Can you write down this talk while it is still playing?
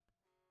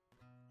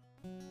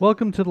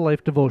Welcome to the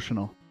Life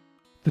Devotional.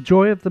 The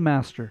Joy of the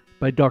Master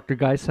by Dr.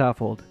 Guy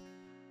Saffold.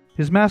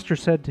 His master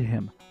said to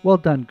him, "Well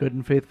done, good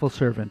and faithful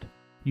servant.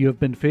 You have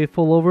been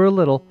faithful over a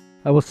little,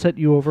 I will set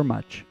you over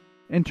much.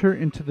 Enter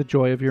into the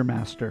joy of your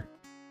master."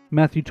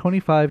 Matthew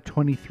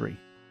 25:23.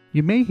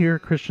 You may hear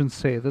Christians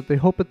say that they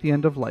hope at the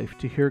end of life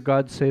to hear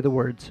God say the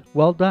words,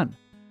 "Well done."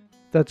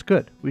 That's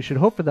good. We should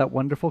hope for that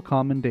wonderful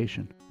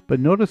commendation. But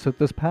notice that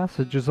this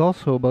passage is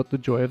also about the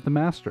joy of the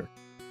Master,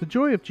 the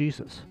joy of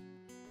Jesus.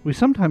 We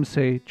sometimes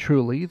say,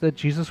 truly, that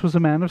Jesus was a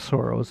man of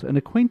sorrows and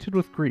acquainted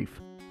with grief,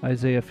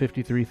 Isaiah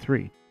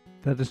 53:3.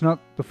 That is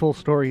not the full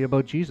story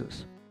about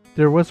Jesus.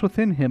 There was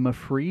within him a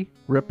free,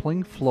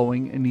 rippling,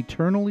 flowing, and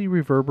eternally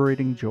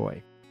reverberating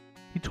joy.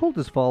 He told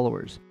his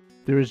followers,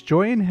 "There is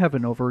joy in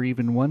heaven over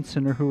even one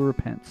sinner who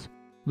repents."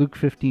 Luke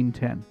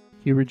 15:10.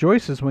 He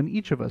rejoices when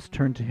each of us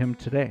turn to him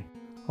today.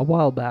 A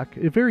while back,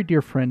 a very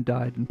dear friend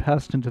died and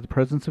passed into the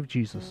presence of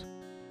Jesus.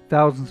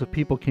 Thousands of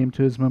people came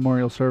to his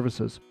memorial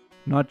services.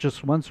 Not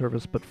just one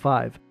service, but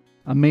 5.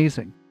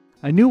 Amazing.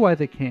 I knew why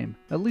they came,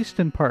 at least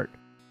in part.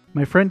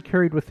 My friend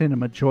carried within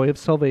him a joy of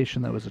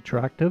salvation that was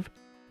attractive,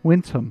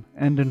 winsome,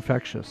 and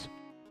infectious.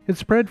 It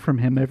spread from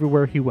him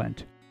everywhere he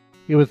went.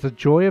 It was the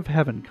joy of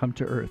heaven come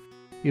to earth.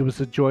 It was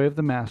the joy of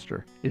the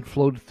Master. It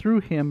flowed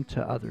through him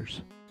to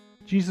others.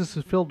 Jesus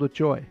is filled with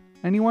joy,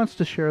 and he wants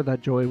to share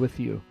that joy with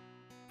you.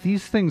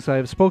 "These things I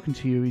have spoken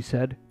to you," he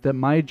said, "that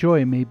my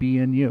joy may be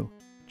in you."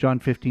 John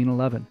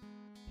 15:11.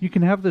 You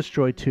can have this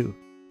joy too.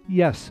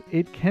 Yes,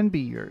 it can be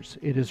yours.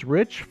 It is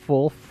rich,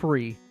 full,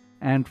 free,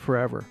 and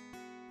forever.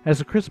 As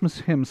the Christmas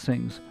hymn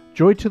sings,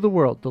 "Joy to the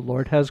world, the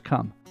Lord has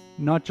come,"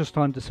 not just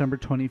on December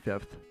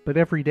 25th, but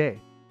every day.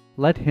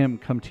 Let him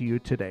come to you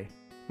today.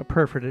 A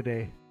prayer for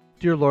today.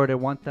 Dear Lord, I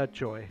want that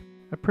joy.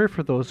 I pray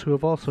for those who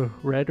have also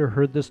read or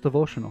heard this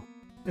devotional.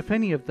 If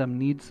any of them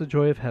needs the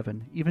joy of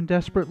heaven, even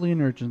desperately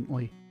and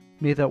urgently,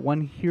 may that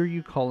one hear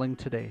you calling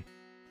today.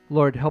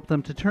 Lord, help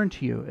them to turn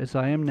to you as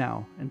I am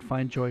now and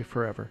find joy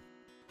forever.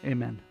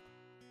 Amen.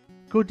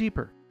 Go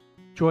deeper.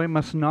 Joy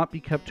must not be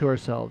kept to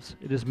ourselves.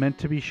 It is meant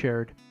to be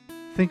shared.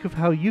 Think of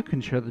how you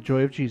can share the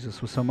joy of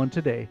Jesus with someone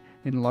today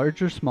in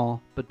large or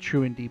small, but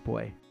true and deep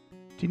way.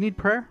 Do you need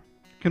prayer?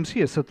 Come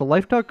see us at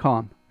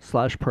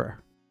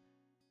thelife.com/prayer.